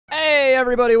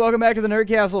everybody, welcome back to the Nerd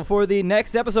Castle. For the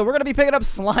next episode, we're going to be picking up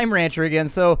Slime Rancher again.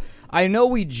 So, I know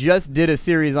we just did a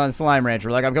series on Slime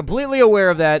Rancher, like I'm completely aware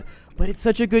of that, but it's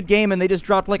such a good game and they just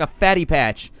dropped like a fatty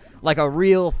patch. Like a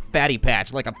real fatty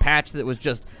patch, like a patch that was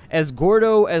just as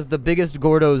Gordo as the biggest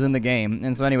Gordos in the game.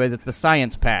 And so anyways, it's the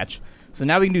science patch. So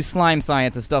now we can do slime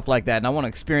science and stuff like that, and I want to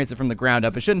experience it from the ground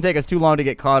up. It shouldn't take us too long to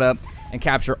get caught up and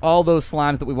capture all those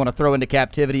slimes that we want to throw into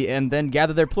captivity and then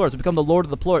gather their plorts. We become the Lord of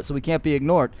the Plort, so we can't be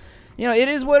ignored. You know, it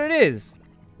is what it is.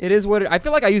 It is what it... I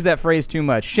feel like I use that phrase too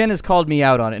much. Shen has called me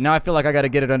out on it. Now I feel like I got to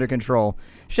get it under control.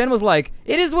 Shen was like,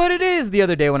 it is what it is, the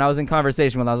other day when I was in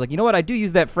conversation with him. I was like, you know what, I do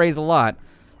use that phrase a lot,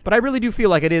 but I really do feel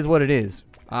like it is what it is.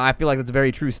 I feel like that's a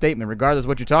very true statement, regardless of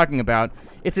what you're talking about.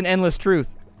 It's an endless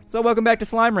truth. So welcome back to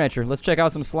Slime Rancher. Let's check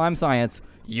out some slime science.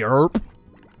 Yerp.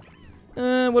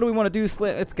 What do we want to do?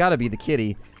 It's gotta be the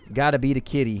kitty. Gotta be the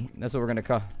kitty. That's what we're gonna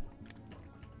call.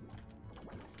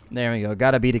 There we go.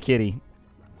 Gotta be the kitty.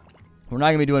 We're not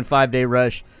gonna be doing 5-day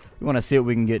rush. We want to see what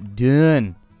we can get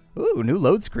done. Ooh, new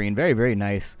load screen. Very, very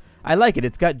nice. I like it.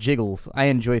 It's got jiggles. I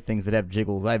enjoy things that have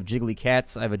jiggles. I have jiggly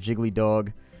cats. I have a jiggly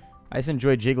dog. I just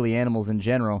enjoy jiggly animals in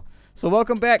general. So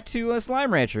welcome back to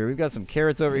Slime Rancher. We've got some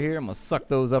carrots over here. I'm going to suck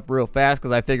those up real fast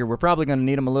because I figure we're probably going to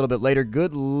need them a little bit later.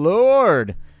 Good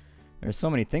lord. There's so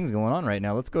many things going on right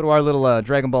now. Let's go to our little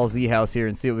Dragon Ball Z house here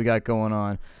and see what we got going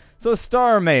on. So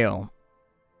Star Mail.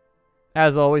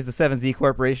 As always, the 7Z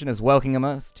Corporation is welcoming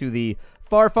us to the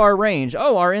far, far range.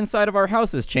 Oh, our inside of our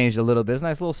house has changed a little bit. It's a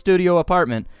nice little studio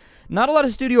apartment. Not a lot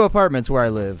of studio apartments where I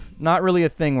live. Not really a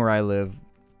thing where I live.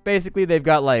 Basically, they've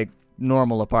got like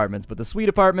normal apartments, but the sweet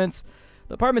apartments,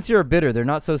 the apartments here are bitter. They're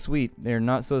not so sweet. They're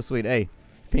not so sweet. Hey,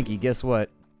 Pinky, guess what?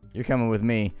 You're coming with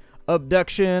me.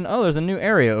 Abduction. Oh, there's a new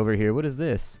area over here. What is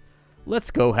this? Let's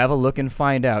go have a look and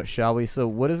find out, shall we? So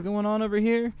what is going on over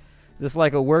here? Is this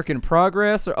like a work in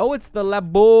progress? Or oh, it's the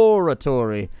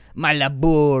laboratory. My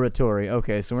laboratory.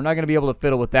 Okay, so we're not going to be able to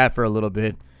fiddle with that for a little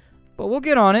bit. But we'll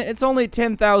get on it. It's only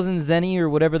 10,000 zenny or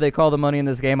whatever they call the money in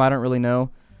this game. I don't really know.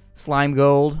 Slime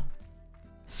gold.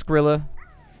 Skrilla,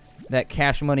 that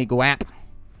cash money guap,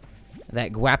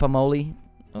 that guapamole.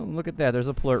 Oh, look at that. There's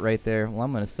a plort right there. Well,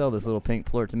 I'm going to sell this little pink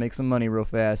plort to make some money real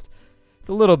fast. It's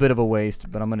a little bit of a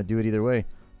waste, but I'm going to do it either way.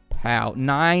 Pow.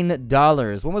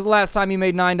 $9. When was the last time you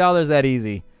made $9 that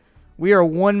easy? We are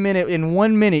 1 minute. In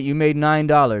 1 minute, you made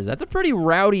 $9. That's a pretty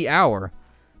rowdy hour.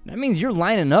 That means you're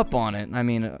lining up on it. I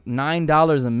mean,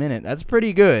 $9 a minute. That's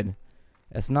pretty good.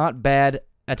 That's not bad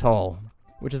at all.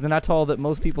 Which is an atoll that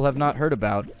most people have not heard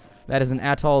about. That is an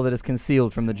atoll that is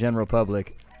concealed from the general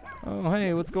public. Oh,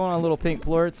 hey, what's going on, little pink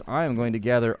plorts? I am going to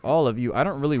gather all of you. I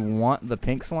don't really want the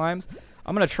pink slimes.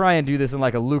 I'm going to try and do this in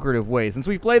like a lucrative way. Since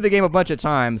we've played the game a bunch of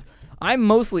times, I'm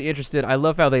mostly interested. I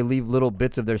love how they leave little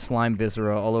bits of their slime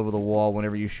viscera all over the wall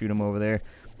whenever you shoot them over there.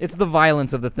 It's the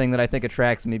violence of the thing that I think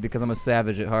attracts me because I'm a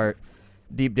savage at heart.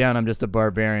 Deep down, I'm just a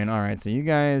barbarian. All right, so you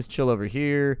guys chill over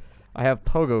here. I have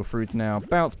pogo fruits now.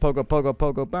 Bounce, pogo, pogo,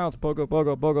 pogo, bounce, pogo,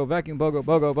 pogo, pogo, vacuum, pogo,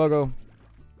 pogo, pogo.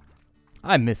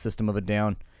 I miss System of a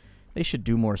Down. They should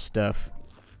do more stuff.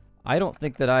 I don't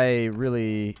think that I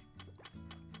really...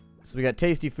 So we got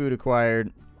tasty food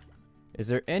acquired. Is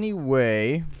there any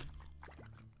way...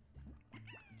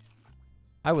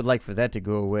 I would like for that to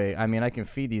go away. I mean, I can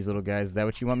feed these little guys. Is that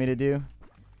what you want me to do?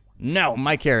 No,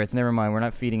 my carrots. Never mind. We're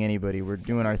not feeding anybody. We're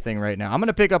doing our thing right now. I'm going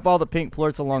to pick up all the pink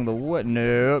plorts along the way.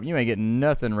 Nope. You ain't getting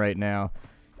nothing right now.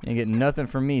 You ain't getting nothing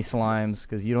from me, slimes,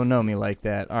 because you don't know me like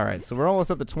that. All right, so we're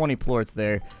almost up to 20 plorts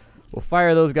there. We'll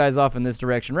fire those guys off in this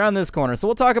direction, around this corner. So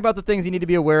we'll talk about the things you need to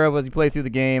be aware of as you play through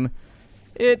the game.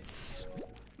 It's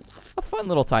a fun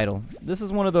little title. This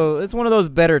is one of those. It's one of those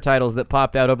better titles that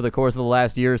popped out over the course of the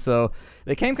last year or so.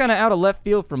 They came kind of out of left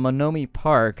field from Monomi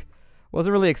Park.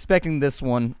 Wasn't really expecting this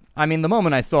one. I mean, the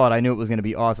moment I saw it, I knew it was going to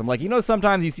be awesome. Like, you know,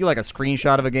 sometimes you see, like, a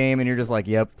screenshot of a game, and you're just like,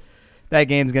 yep, that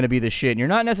game's going to be the shit. And you're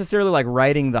not necessarily, like,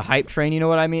 riding the hype train, you know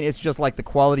what I mean? It's just, like, the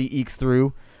quality ekes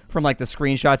through from, like, the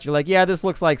screenshots. You're like, yeah, this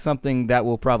looks like something that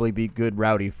will probably be good,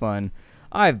 rowdy fun.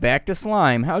 I've backed a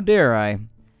slime. How dare I?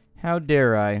 How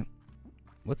dare I?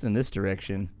 What's in this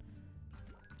direction?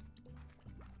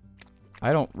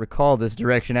 I don't recall this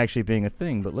direction actually being a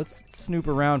thing, but let's snoop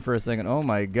around for a second. Oh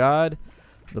my god.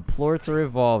 The plorts are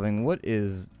evolving. What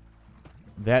is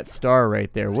that star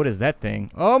right there? What is that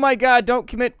thing? Oh my god, don't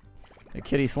commit. The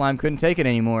kitty slime couldn't take it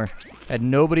anymore. Had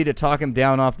nobody to talk him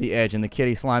down off the edge, and the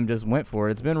kitty slime just went for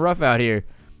it. It's been rough out here.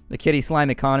 The kitty slime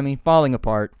economy falling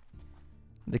apart.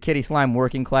 The kitty slime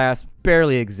working class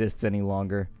barely exists any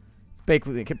longer. It's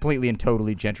basically completely and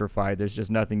totally gentrified. There's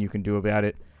just nothing you can do about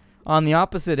it. On the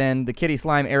opposite end, the kitty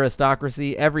slime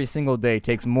aristocracy every single day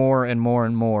takes more and more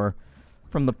and more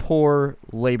from the poor,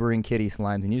 laboring kitty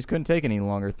slimes. And he just couldn't take it any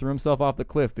longer. Threw himself off the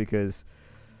cliff because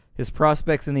his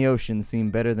prospects in the ocean seem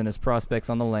better than his prospects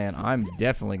on the land. I'm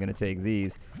definitely going to take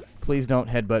these. Please don't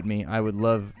headbutt me. I would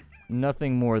love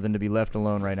nothing more than to be left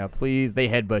alone right now. Please. They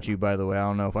headbutt you, by the way. I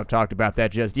don't know if I've talked about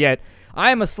that just yet.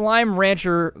 I am a slime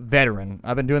rancher veteran.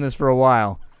 I've been doing this for a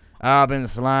while. I've been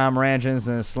slime ranching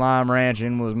since slime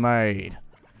ranching was made.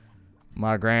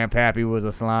 My grandpappy was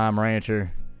a slime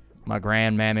rancher. My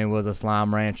grandmammy was a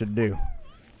slime rancher too.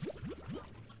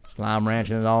 Slime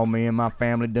ranching is all me and my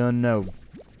family done know.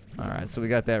 Alright, so we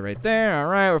got that right there.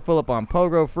 Alright, we're full up on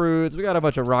pogo fruits. We got a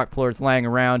bunch of rock plorts laying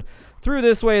around. Through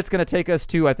this way, it's going to take us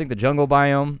to, I think, the jungle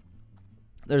biome.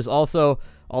 There's also,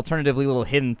 alternatively, little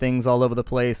hidden things all over the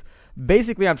place.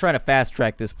 Basically, I'm trying to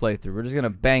fast-track this playthrough. We're just going to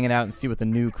bang it out and see what the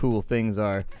new cool things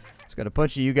are. Just got a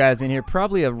bunch of you guys in here.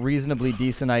 Probably a reasonably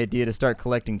decent idea to start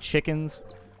collecting chickens,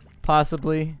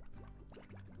 possibly.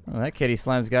 Oh, that kitty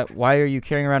slime's got... Why are you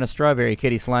carrying around a strawberry,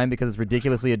 kitty slime? Because it's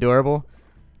ridiculously adorable?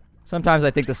 Sometimes I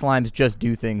think the slimes just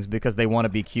do things because they want to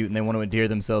be cute and they want to endear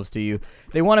themselves to you.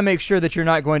 They want to make sure that you're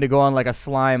not going to go on like a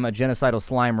genocidal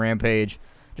slime rampage,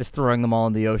 just throwing them all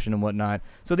in the ocean and whatnot.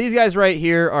 So these guys right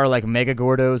here are like mega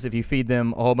gordos if you feed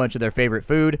them a whole bunch of their favorite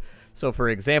food. So for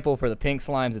example, for the pink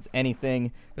slimes, it's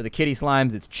anything. For the kitty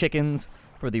slimes, it's chickens.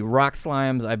 For the rock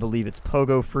slimes, I believe it's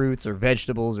pogo fruits or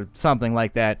vegetables or something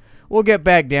like that. We'll get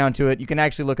back down to it. You can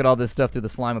actually look at all this stuff through the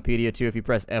Slimepedia too if you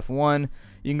press F1.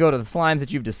 You can go to the slimes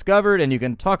that you've discovered and you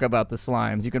can talk about the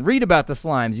slimes. You can read about the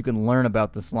slimes. You can learn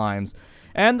about the slimes.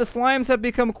 And the slimes have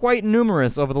become quite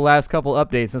numerous over the last couple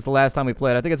updates since the last time we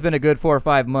played. I think it's been a good 4 or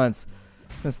 5 months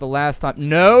since the last time.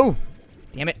 No!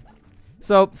 Damn it.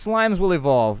 So, slimes will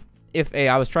evolve.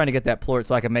 I was trying to get that plort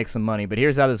so I could make some money, but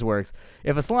here's how this works.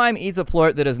 If a slime eats a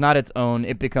plort that is not its own,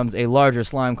 it becomes a larger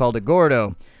slime called a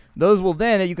gordo. Those will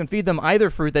then, you can feed them either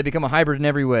fruit, they become a hybrid in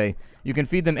every way. You can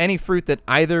feed them any fruit that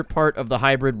either part of the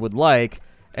hybrid would like,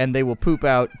 and they will poop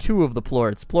out 2 of the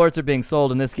plorts. Plorts are being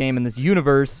sold in this game, in this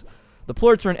universe. The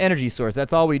plorts are an energy source.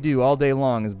 That's all we do all day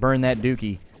long is burn that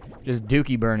dookie. Just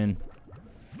dookie burning.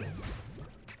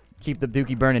 Keep the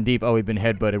dookie burning deep. Oh, we've been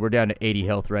headbutted. We're down to 80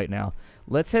 health right now.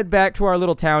 Let's head back to our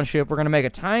little township. We're going to make a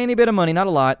tiny bit of money, not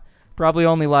a lot. Probably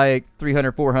only like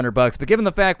 300, 400 bucks. But given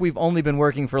the fact we've only been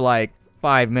working for like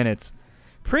 5 minutes,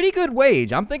 pretty good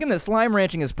wage. I'm thinking that slime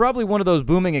ranching is probably one of those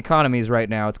booming economies right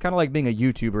now. It's kind of like being a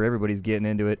YouTuber. Everybody's getting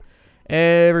into it.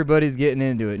 Everybody's getting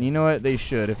into it. And you know what? They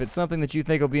should. If it's something that you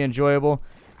think will be enjoyable,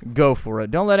 go for it.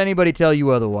 Don't let anybody tell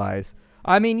you otherwise.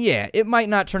 I mean, yeah, it might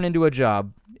not turn into a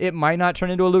job. It might not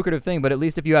turn into a lucrative thing, but at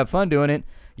least if you have fun doing it,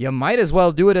 you might as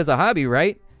well do it as a hobby,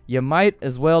 right? You might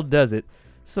as well does it.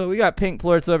 So we got pink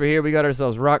plorts over here. We got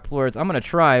ourselves rock plorts. I'm going to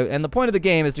try, and the point of the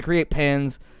game is to create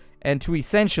pens and to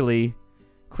essentially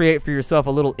create for yourself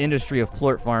a little industry of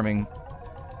plort farming.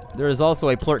 There is also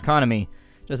a plort economy,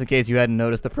 just in case you hadn't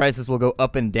noticed. The prices will go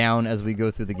up and down as we go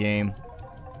through the game.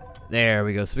 There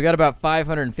we go. So we got about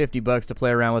 550 bucks to play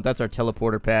around with. That's our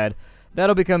teleporter pad.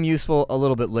 That'll become useful a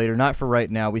little bit later, not for right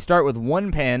now. We start with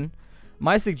 1 pen.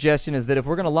 My suggestion is that if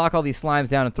we're going to lock all these slimes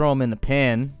down and throw them in the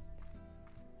pen...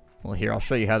 Well, here, I'll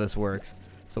show you how this works.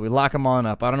 So we lock them on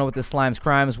up. I don't know what this slime's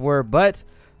crimes were, but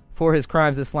for his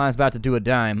crimes, this slime's about to do a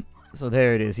dime. So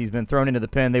there it is. He's been thrown into the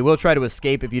pen. They will try to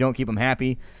escape if you don't keep them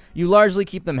happy. You largely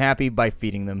keep them happy by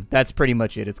feeding them. That's pretty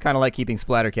much it. It's kind of like keeping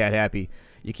Splattercat happy.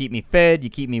 You keep me fed, you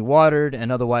keep me watered,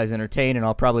 and otherwise entertained, and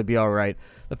I'll probably be alright.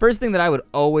 The first thing that I would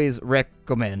always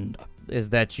recommend is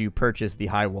that you purchase the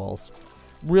high walls.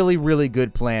 Really, really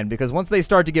good plan, because once they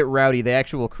start to get rowdy, they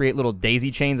actually will create little daisy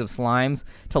chains of slimes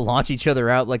to launch each other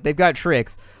out. Like, they've got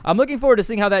tricks. I'm looking forward to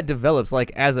seeing how that develops,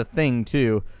 like, as a thing,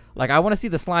 too. Like, I want to see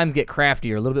the slimes get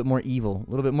craftier, a little bit more evil, a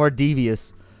little bit more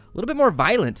devious, a little bit more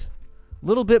violent, a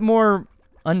little bit more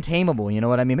untamable, you know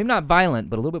what I mean? Maybe not violent,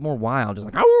 but a little bit more wild, just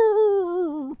like,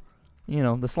 "Ow!" You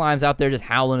know, the slime's out there just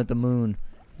howling at the moon.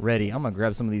 Ready. I'm going to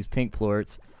grab some of these pink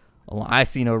plorts. I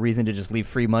see no reason to just leave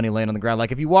free money laying on the ground.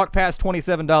 Like, if you walk past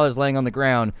 $27 laying on the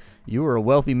ground, you are a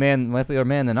wealthier man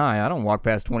than I. I don't walk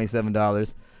past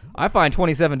 $27. I find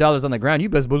 $27 on the ground, you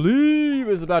best believe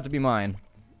it's about to be mine.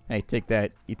 Hey, take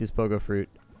that. Eat this pogo fruit.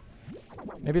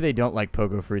 Maybe they don't like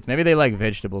pogo fruits. Maybe they like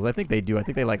vegetables. I think they do. I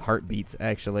think they like heartbeats,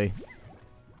 actually.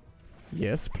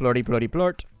 Yes, plorty, plorty,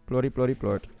 plort. Plorty, plorty,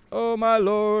 plort. Oh, my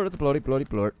lord, it's a plorty, plorty,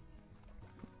 plort.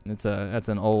 That's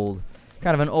an old...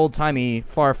 kind of an old-timey,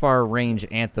 far range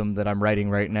anthem that I'm writing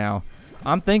right now.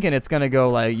 I'm thinking it's gonna go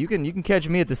like, you can catch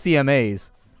me at the CMAs.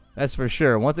 That's for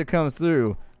sure. Once it comes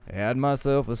through, add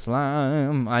myself a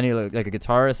slime. I need like a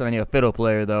guitarist and I need a fiddle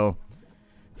player though.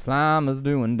 Slime is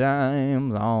doing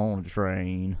dimes on the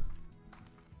train.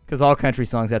 Because all country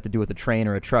songs have to do with a train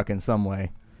or a truck in some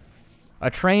way.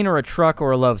 A train or a truck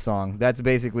or a love song. That's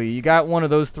basically, you got one of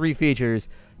those 3 features,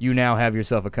 you now have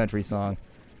yourself a country song.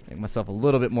 Make myself a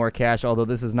little bit more cash, although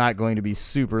this is not going to be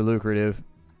super lucrative.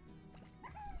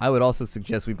 I would also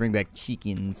suggest we bring back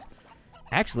chickens.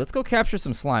 Actually, let's go capture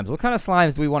some slimes. What kind of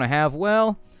slimes do we want to have?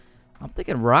 Well, I'm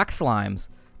thinking rock slimes.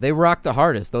 They rock the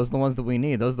hardest. Those are the ones that we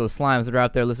need. Those are those slimes that are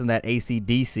out there listening to that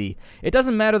AC/DC. It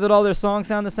doesn't matter that all their songs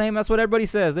sound the same. That's what everybody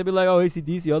says. They'd be like, oh,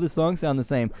 AC/DC, all the songs sound the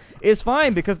same. It's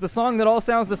fine, because the song that all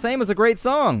sounds the same is a great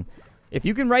song. If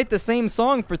you can write the same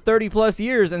song for 30+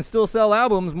 years and still sell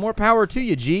albums, more power to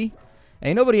you, G.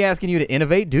 Ain't nobody asking you to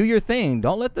innovate. Do your thing.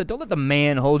 Don't let the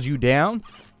man hold you down.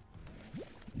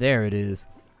 There it is.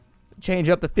 Change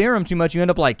up the theorem too much, you end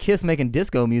up like Kiss making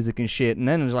disco music and shit, and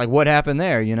then it's like, what happened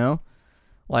there, you know?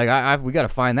 Like, we gotta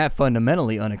find that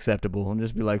fundamentally unacceptable and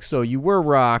just be like, so you were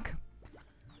rock.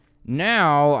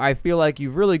 Now, I feel like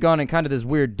you've really gone in kind of this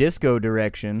weird disco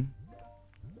direction.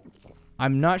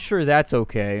 I'm not sure that's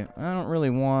okay. I don't really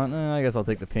want, I guess I'll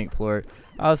take the pink plort.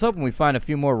 I was hoping we'd find a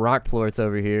few more rock plorts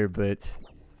over here, but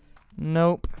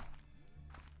nope.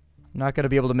 Not going to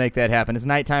be able to make that happen. It's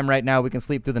nighttime right now. We can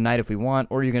sleep through the night if we want,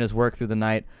 or you can just work through the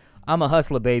night. I'm a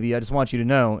hustler, baby. I just want you to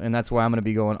know, and that's why I'm going to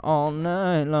be going all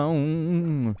night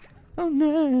long. All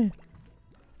night.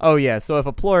 Oh, yeah, so if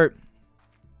a plort...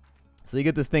 So you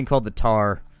get this thing called the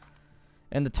tar.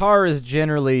 And the tar is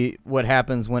generally what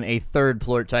happens when a third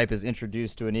plort type is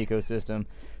introduced to an ecosystem.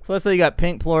 So let's say you got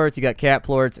pink plorts, you got cat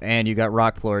plorts, and you got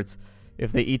rock plorts.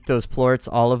 If they eat those plorts,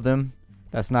 all of them...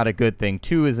 That's not a good thing.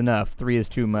 2 is enough. 3 is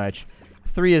too much.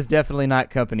 3 is definitely not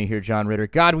company here, John Ritter.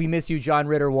 God, we miss you, John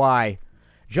Ritter. Why?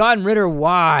 John Ritter,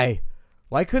 why?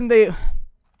 Why couldn't they...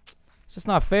 It's just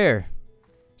not fair.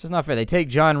 It's just not fair. They take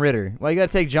John Ritter. Why you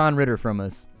gotta take John Ritter from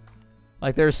us?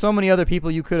 Like, there's so many other people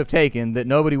you could have taken that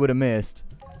nobody would have missed.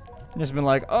 And just been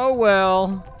like, oh,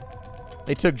 well.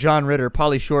 They took John Ritter.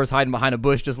 Pauly Shore's hiding behind a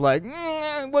bush just like,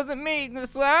 it wasn't me.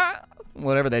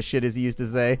 Whatever that shit is he used to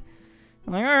say.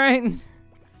 I'm like, all right.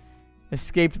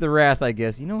 Escaped the wrath, I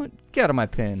guess. You know what? Get out of my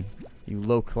pen, you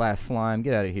low-class slime.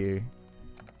 Get out of here.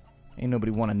 Ain't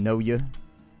nobody want to know you.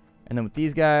 And then with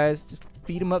these guys, just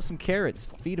feed them up some carrots.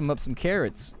 Feed them up some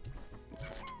carrots.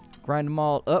 Grind them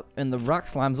all up, and the rock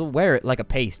slimes will wear it like a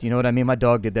paste. You know what I mean? My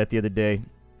dog did that the other day.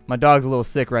 My dog's a little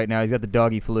sick right now. He's got the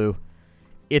doggy flu.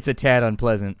 It's a tad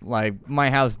unpleasant. Like,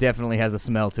 my house definitely has a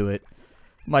smell to it.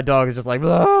 My dog is just like,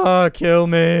 ah, kill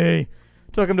me.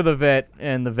 Took him to the vet,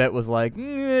 and the vet was like,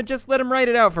 just let him write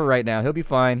it out for right now. He'll be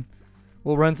fine.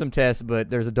 We'll run some tests, but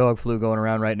there's a dog flu going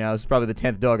around right now. This is probably the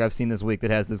 10th dog I've seen this week that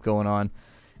has this going on.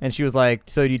 And she was like,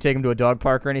 so do you take him to a dog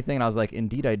park or anything? And I was like,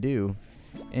 indeed I do.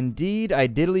 Indeed I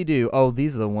diddly do. Oh,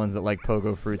 these are the ones that like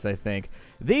pogo fruits, I think.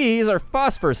 These are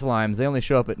phosphor slimes. They only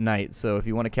show up at night. So if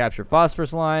you want to capture phosphor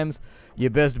slimes, you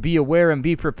best be aware and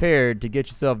be prepared to get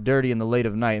yourself dirty in the late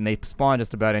of night. And they spawn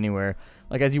just about anywhere.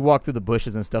 Like, as you walk through the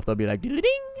bushes and stuff, they'll be like, ding,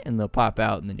 and they'll pop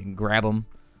out, and then you can grab them.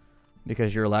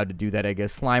 Because you're allowed to do that, I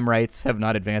guess. Slime rights have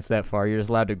not advanced that far. You're just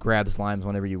allowed to grab slimes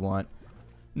whenever you want.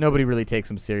 Nobody really takes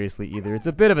them seriously either. It's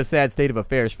a bit of a sad state of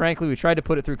affairs. Frankly, we tried to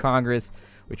put it through Congress.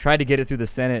 We tried to get it through the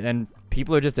Senate, and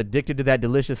people are just addicted to that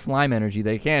delicious slime energy.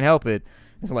 They can't help it.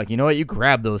 It's like, you know what? You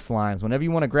grab those slimes. Whenever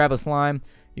you want to grab a slime,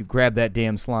 you grab that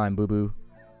damn slime, boo-boo.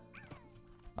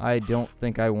 I don't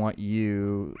think I want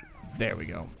you... There we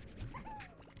go.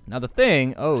 Now the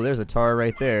thing... Oh, there's a tar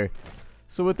right there.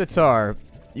 So with the tar,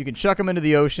 you can chuck them into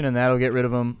the ocean, and that'll get rid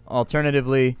of them.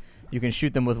 Alternatively, you can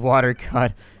shoot them with water.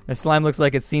 God, the slime looks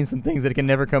like it's seen some things that it can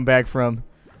never come back from.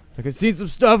 Like, it's seen some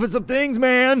stuff and some things,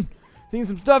 man. Seen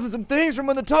some stuff and some things from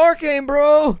when the tar came,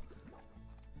 bro.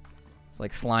 It's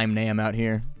like Slime Nam out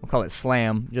here. We'll call it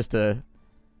Slam, just to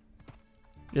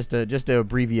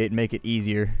abbreviate and make it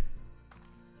easier.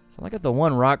 So I got the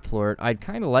one rock plort I'd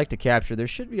kind of like to capture. There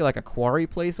should be like a quarry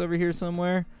place over here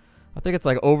somewhere. I think it's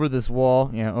like over this wall,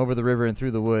 yeah, over the river and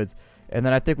through the woods. And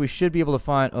then I think we should be able to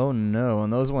find, oh no,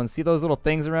 and those ones, see those little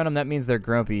things around them? That means they're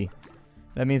grumpy.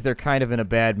 That means they're kind of in a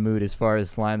bad mood as far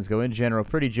as slimes go. In general,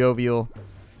 pretty jovial,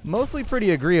 mostly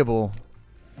pretty agreeable.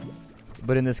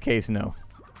 But in this case, no.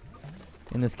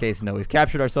 In this case, no. We've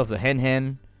captured ourselves a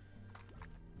hen.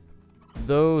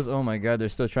 Those, oh my god, they're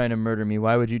still trying to murder me.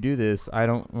 Why would you do this? I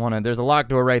don't want to. There's a locked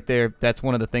door right there. That's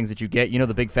one of the things that you get. You know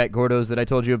the big fat gordos that I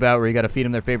told you about where you got to feed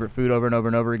them their favorite food over and over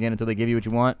and over again until they give you what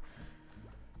you want?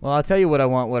 Well, I'll tell you what I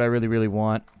want, what I really, really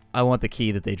want. I want the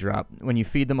key that they drop. When you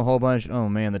feed them a whole bunch, oh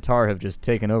man, the tar have just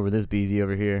taken over this beezy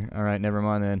over here. Alright, never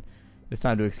mind then. It's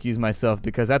time to excuse myself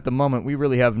because at the moment we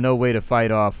really have no way to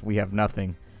fight off. We have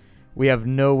nothing. We have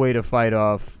no way to fight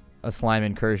off a slime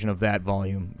incursion of that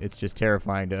volume. It's just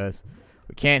terrifying to us.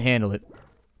 We can't handle it.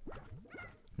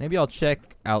 Maybe I'll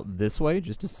check out this way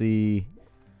just to see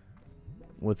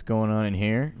what's going on in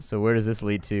here. So where does this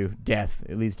lead to? Death.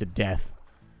 It leads to death.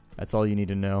 That's all you need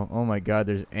to know. Oh my god,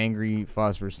 there's angry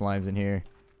phosphor slimes in here.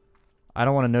 I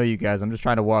don't want to know you guys. I'm just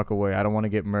trying to walk away. I don't want to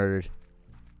get murdered.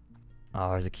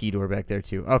 Oh, there's a key door back there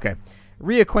too. Okay.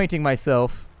 Reacquainting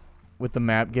myself with the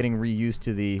map, getting reused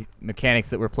to the mechanics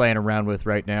that we're playing around with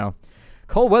right now.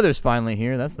 Cold weather's finally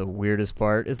here. That's the weirdest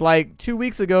part. It's like 2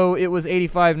 weeks ago, it was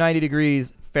 85, 90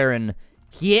 degrees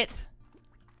Fahrenheit.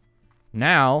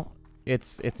 Now,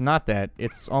 it's not that.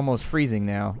 It's almost freezing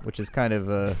now, which is kind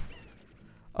of,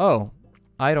 Oh,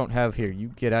 I don't have here. You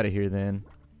get out of here then.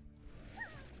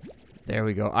 There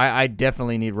we go. I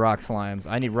definitely need rock slimes.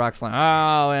 I need rock slime.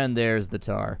 Oh, and there's the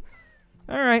tar.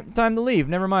 Alright, time to leave.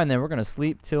 Never mind then. We're going to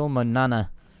sleep till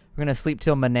manana. We're going to sleep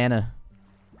till manana.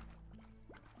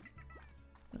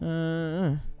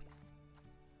 I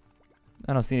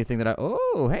don't see anything that I...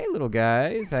 Oh, hey, little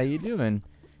guys. How you doing?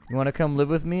 You want to come live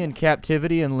with me in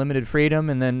captivity and limited freedom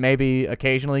and then maybe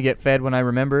occasionally get fed when I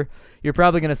remember? You're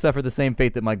probably going to suffer the same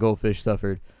fate that my goldfish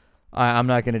suffered. I'm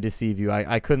not going to deceive you.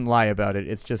 I couldn't lie about it.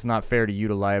 It's just not fair to you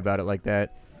to lie about it like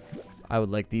that. I would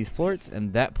like these plorts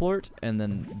and that plort and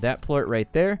then that plort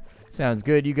right there. Sounds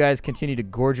good. You guys continue to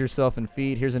gorge yourself and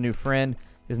feed. Here's a new friend.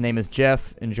 His name is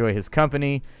Jeff. Enjoy his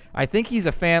company. I think he's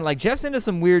a fan. Like, Jeff's into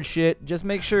some weird shit. Just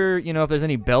make sure, you know, if there's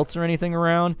any belts or anything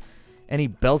around,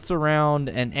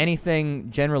 and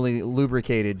anything generally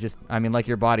lubricated, just, I mean, like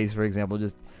your bodies, for example,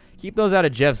 just keep those out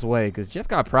of Jeff's way, because Jeff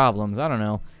got problems. I don't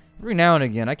know. Every now and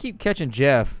again, I keep catching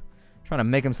Jeff trying to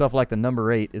make himself like the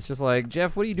number 8. It's just like,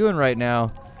 Jeff, what are you doing right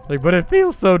now? Like, but it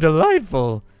feels so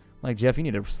delightful. Like, Jeff, you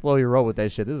need to slow your roll with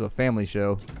that shit. This is a family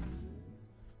show.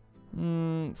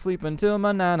 Sleep until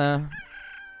manana.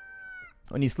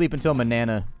 When you sleep until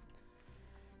manana,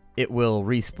 it will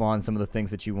respawn some of the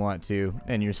things that you want to,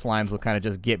 and your slimes will kind of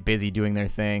just get busy doing their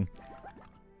thing.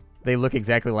 They look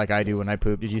exactly like I do when I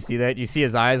poop. Did you see that? You see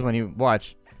his eyes when you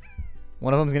watch.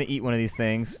 One of them's gonna eat one of these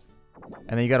things,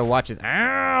 and then you gotta watch his.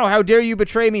 Ow! How dare you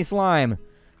betray me, slime?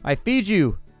 I feed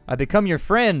you. I become your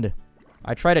friend.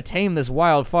 I try to tame this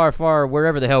wild, far, far,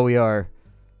 wherever the hell we are,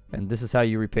 and this is how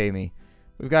you repay me.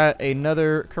 We've got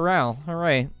another corral. All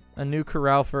right, a new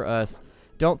corral for us.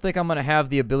 Don't think I'm going to have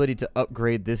the ability to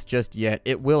upgrade this just yet.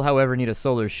 It will, however, need a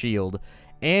solar shield.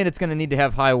 And it's going to need to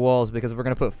have high walls because we're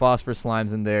going to put phosphor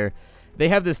slimes in there. They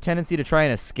have this tendency to try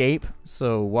and escape,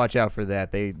 so watch out for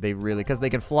that. They really, because they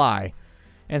can fly.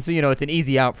 And so, you know, it's an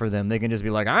easy out for them. They can just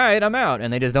be like, all right, I'm out.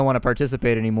 And they just don't want to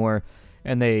participate anymore.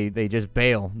 And they just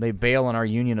bail. They bail on our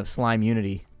union of slime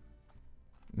unity.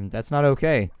 And that's not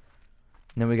okay.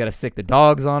 And then we got to sick the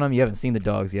dogs on them. You haven't seen the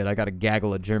dogs yet. I got a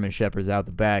gaggle of German shepherds out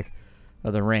the back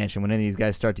of the ranch, and when any of these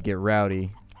guys start to get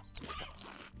rowdy,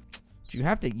 do you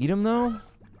have to eat them though?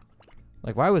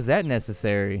 Like, why was that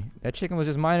necessary? That chicken was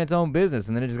just minding its own business,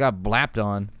 and then it just got blapped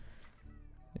on.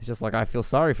 It's just like, I feel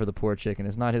sorry for the poor chicken.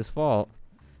 It's not his fault.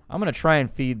 I'm gonna try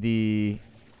and feed the.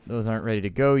 Those aren't ready to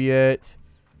go yet.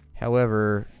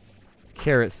 However,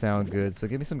 carrots sound good, so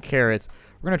give me some carrots.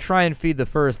 We're gonna try and feed the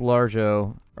first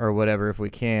largo or whatever if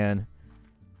we can.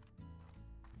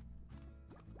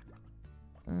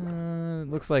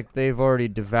 Looks like they've already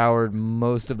devoured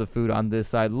most of the food on this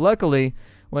side. Luckily,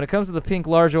 when it comes to the pink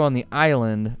largo on the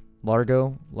island,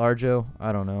 largo,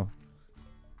 I don't know.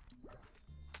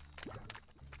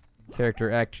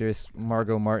 Character actress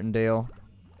Margot Martindale.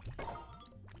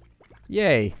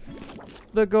 Yay.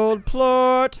 The gold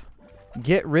plort.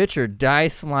 Get rich or die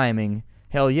sliming.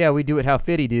 Hell yeah, we do it how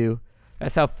Fitty do.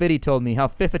 That's how Fitty told me, how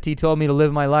Fiffity told me to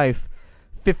live my life.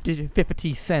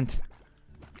 50 cent.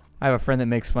 I have a friend that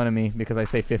makes fun of me because I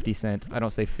say 50 cent. I don't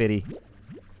say Fitty.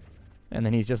 And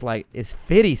then he's just like, it's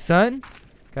Fitty, son.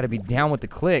 Gotta be down with the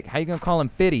click. How you gonna call him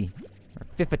Fitty? Or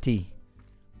Fiffity?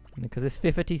 Because it's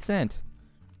 50 cent.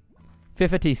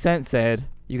 50 cent said,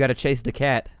 you gotta chase the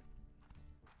cat.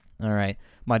 Alright.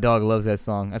 My dog loves that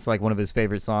song. That's like one of his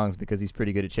favorite songs because he's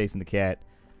pretty good at chasing the cat.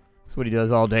 That's what he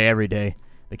does all day, every day.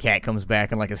 The cat comes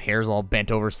back and like his hair's all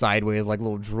bent over sideways, like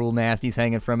little drool nasties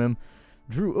hanging from him.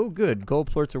 Drew, oh good, gold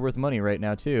plorts are worth money right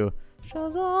now too.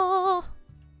 Shazah!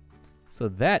 So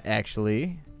that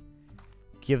actually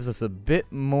gives us a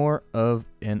bit more of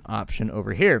an option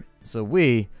over here. So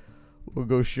we will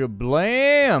go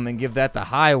shablam and give that the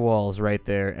high walls right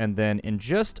there. And then in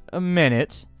just a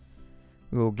minute,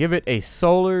 we will give it a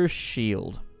solar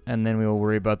shield. And then we will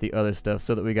worry about the other stuff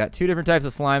so that we got two different types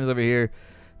of slimes over here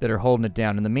that are holding it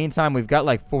down. In the meantime, we've got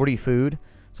like 40 food.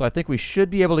 So I think we should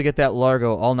be able to get that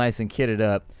largo all nice and kitted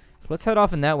up. So let's head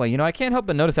off in that way. You know, I can't help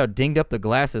but notice how dinged up the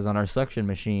glass is on our suction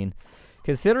machine.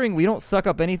 Considering we don't suck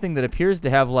up anything that appears to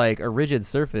have, like, a rigid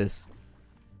surface,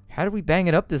 how do we bang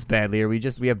it up this badly? Are we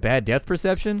have bad depth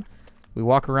perception? We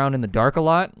walk around in the dark a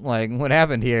lot? Like, what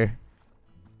happened here?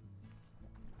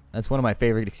 That's one of my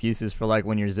favorite excuses for, like,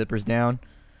 when your zipper's down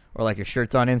or, like, your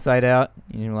shirt's on inside out.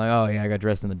 And you're like, oh, yeah, I got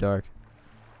dressed in the dark.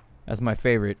 That's my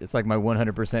favorite. It's like my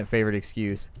 100% favorite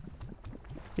excuse.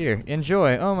 Here,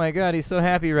 enjoy. Oh, my God, he's so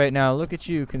happy right now. Look at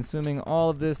you consuming all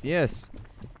of this. Yes.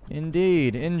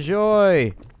 Indeed.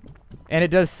 Enjoy. And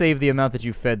it does save the amount that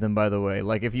you fed them, by the way.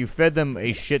 Like, if you fed them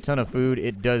a shit ton of food,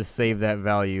 it does save that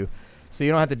value. So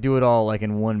you don't have to do it all, like,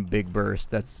 in one big burst.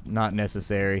 That's not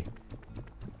necessary.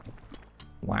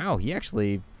 Wow, he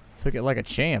actually took it like a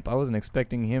champ. I wasn't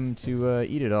expecting him to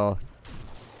eat it all.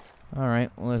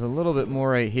 Alright, well, there's a little bit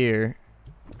more right here.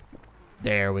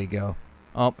 There we go.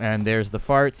 Oh, and there's the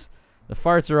farts. The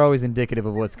farts are always indicative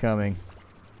of what's coming.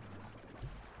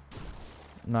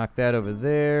 Knock that over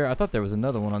there. I thought there was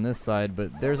another one on this side,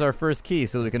 but there's our first key,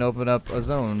 so we can open up a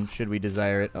zone should we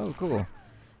desire it. Oh, cool.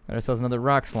 Got ourselves another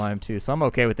rock slime too, so I'm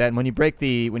okay with that. And when you break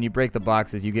the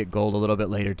boxes, you get gold a little bit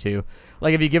later too.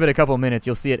 Like if you give it a couple minutes,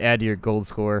 you'll see it add to your gold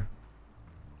score.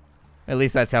 At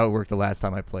least that's how it worked the last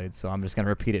time I played. So I'm just gonna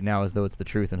repeat it now as though it's the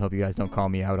truth, and hope you guys don't call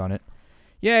me out on it.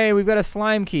 Yay, we've got a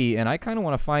slime key, and I kind of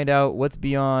want to find out what's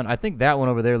beyond. I think that one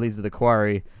over there leads to the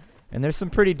quarry. And there's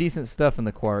some pretty decent stuff in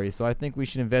the quarry, so I think we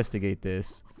should investigate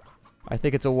this. I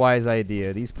think it's a wise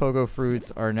idea. These pogo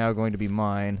fruits are now going to be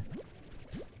mine.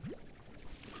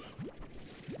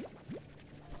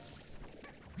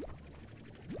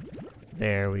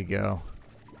 There we go.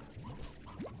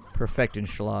 Perfect and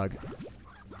schlag.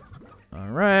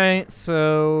 Alright,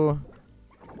 so...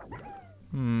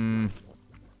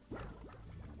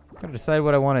 Gotta decide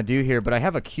what I want to do here, but I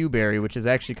have a Q-berry, which is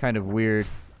actually kind of weird.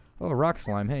 Oh, rock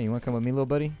slime. Hey, you want to come with me, little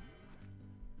buddy?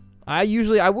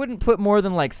 I wouldn't put more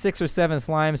than like 6 or 7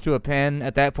 slimes to a pen.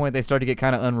 At that point, they start to get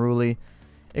kind of unruly.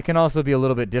 It can also be a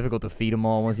little bit difficult to feed them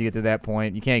all once you get to that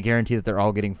point. You can't guarantee that they're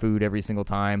all getting food every single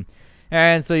time.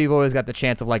 And so you've always got the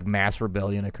chance of like mass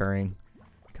rebellion occurring.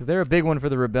 Because they're a big one for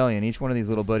the rebellion. Each one of these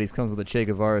little buddies comes with a Che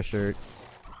Guevara shirt.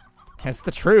 That's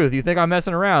the truth. You think I'm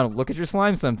messing around? Look at your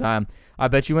slime sometime. I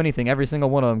bet you anything. Every single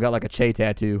one of them got like a Che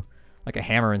tattoo. Like a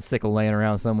hammer and sickle laying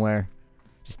around somewhere.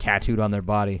 Just tattooed on their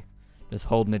body. Just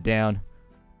holding it down.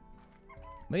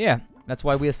 But yeah, that's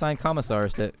why we assign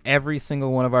commissars to every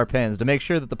single one of our pens. To make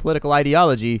sure that the political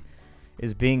ideology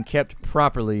is being kept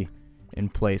properly in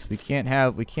place. You can't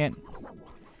have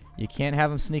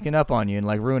them sneaking up on you and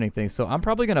like ruining things. So I'm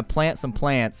probably going to plant some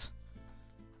plants.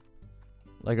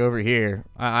 Like over here.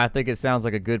 I think it sounds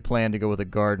like a good plan to go with a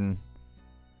garden.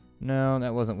 No,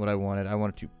 that wasn't what I wanted. I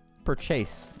wanted to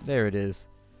purchase. There it is.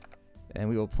 And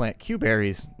we will plant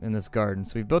Q-berries in this garden.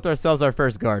 So we've built ourselves our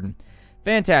first garden.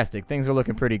 Fantastic. Things are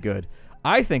looking pretty good.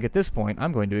 I think at this point,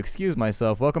 I'm going to excuse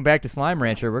myself. Welcome back to Slime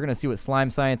Rancher. We're going to see what slime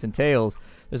science entails.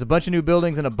 There's a bunch of new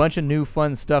buildings and a bunch of new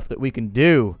fun stuff that we can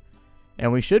do.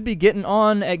 And we should be getting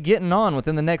on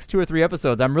within the next 2 or 3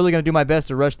 episodes. I'm really going to do my best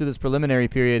to rush through this preliminary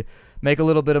period, make a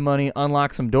little bit of money,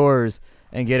 unlock some doors,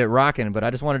 and get it rocking. But I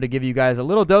just wanted to give you guys a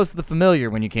little dose of the familiar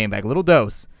when you came back. A little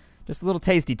dose. Just a little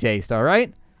tasty taste, all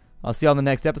right? I'll see you on the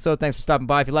next episode. Thanks for stopping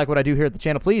by. If you like what I do here at the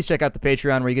channel, please check out the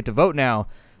Patreon where you get to vote now.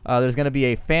 There's going to be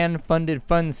a fan-funded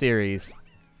fun series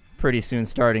pretty soon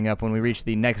starting up when we reach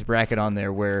the next bracket on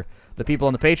there where the people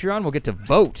on the Patreon will get to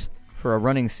vote for a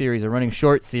running series, a running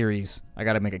short series. I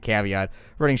got to make a caveat.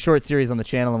 Running short series on the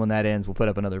channel, and when that ends, we'll put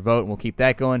up another vote, and we'll keep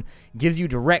that going. Gives you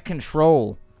direct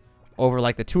control over,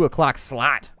 like, the 2 o'clock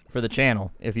slot for the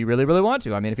channel if you really, really want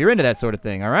to. I mean, if you're into that sort of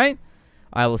thing, all right?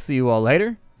 I will see you all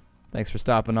later. Thanks for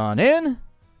stopping on in.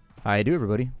 How you do,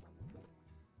 everybody?